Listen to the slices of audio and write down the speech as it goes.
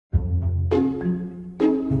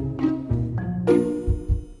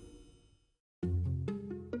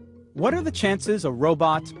What are the chances a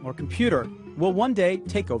robot or computer will one day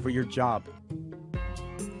take over your job?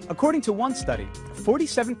 According to one study,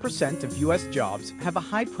 47% of U.S. jobs have a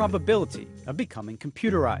high probability of becoming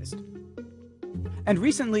computerized. And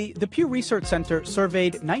recently, the Pew Research Center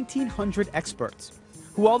surveyed 1,900 experts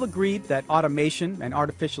who all agreed that automation and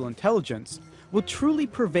artificial intelligence will truly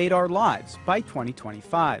pervade our lives by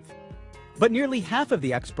 2025. But nearly half of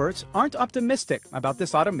the experts aren't optimistic about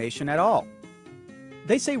this automation at all.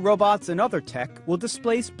 They say robots and other tech will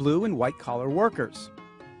displace blue and white-collar workers.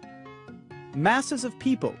 Masses of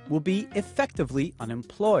people will be effectively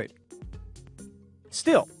unemployed.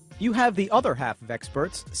 Still, you have the other half of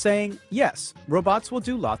experts saying, yes, robots will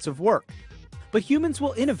do lots of work, but humans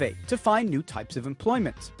will innovate to find new types of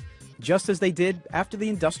employment, just as they did after the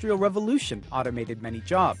Industrial Revolution automated many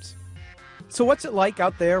jobs. So what's it like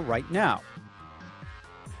out there right now?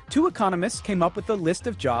 Two economists came up with a list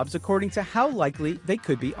of jobs according to how likely they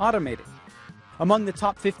could be automated. Among the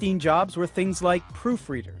top 15 jobs were things like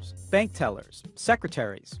proofreaders, bank tellers,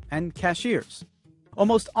 secretaries, and cashiers.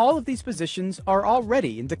 Almost all of these positions are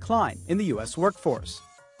already in decline in the U.S. workforce.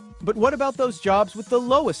 But what about those jobs with the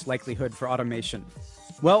lowest likelihood for automation?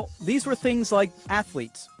 Well, these were things like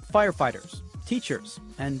athletes, firefighters, teachers,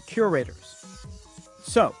 and curators.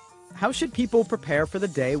 So, how should people prepare for the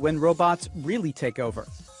day when robots really take over?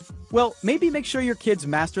 Well, maybe make sure your kids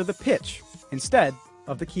master the pitch instead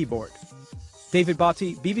of the keyboard. David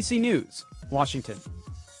Botti, BBC News, Washington.